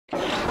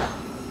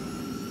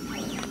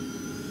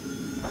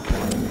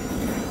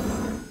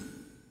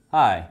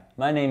Hi,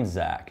 my name's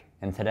Zach,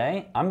 and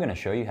today I'm going to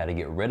show you how to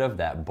get rid of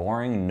that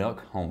boring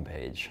Nook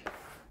homepage.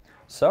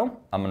 So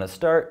I'm going to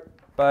start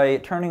by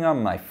turning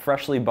on my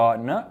freshly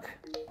bought Nook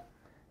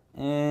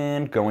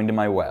and going to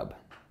my web.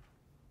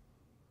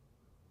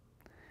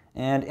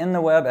 And in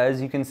the web,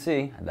 as you can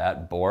see,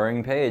 that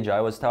boring page I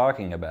was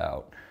talking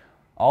about.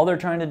 All they're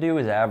trying to do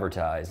is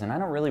advertise, and I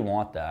don't really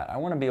want that. I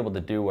want to be able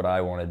to do what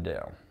I want to do.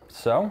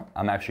 So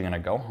I'm actually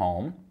going to go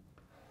home,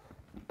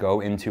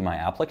 go into my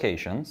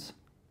applications,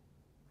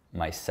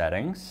 my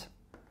settings,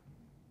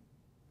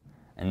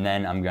 and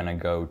then I'm going to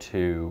go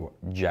to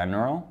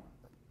General,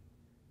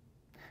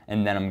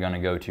 and then I'm going to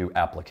go to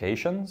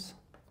Applications,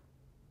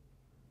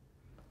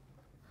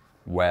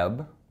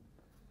 Web,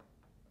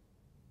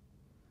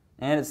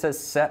 and it says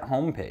Set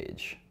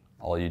Homepage.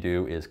 All you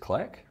do is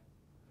click,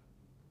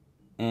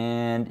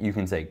 and you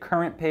can say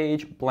Current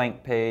Page,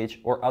 Blank Page,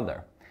 or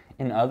Other.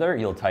 In Other,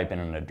 you'll type in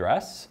an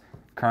address.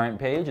 Current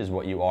page is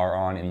what you are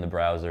on in the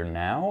browser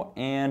now,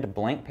 and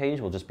blank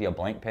page will just be a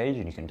blank page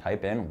and you can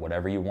type in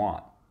whatever you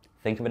want.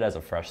 Think of it as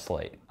a fresh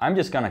slate. I'm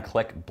just going to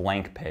click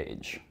blank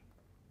page.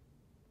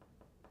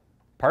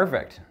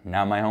 Perfect.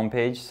 Now my home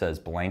page says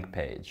blank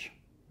page.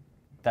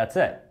 That's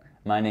it.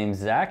 My name's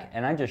Zach,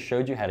 and I just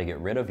showed you how to get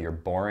rid of your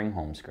boring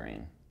home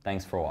screen.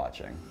 Thanks for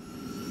watching.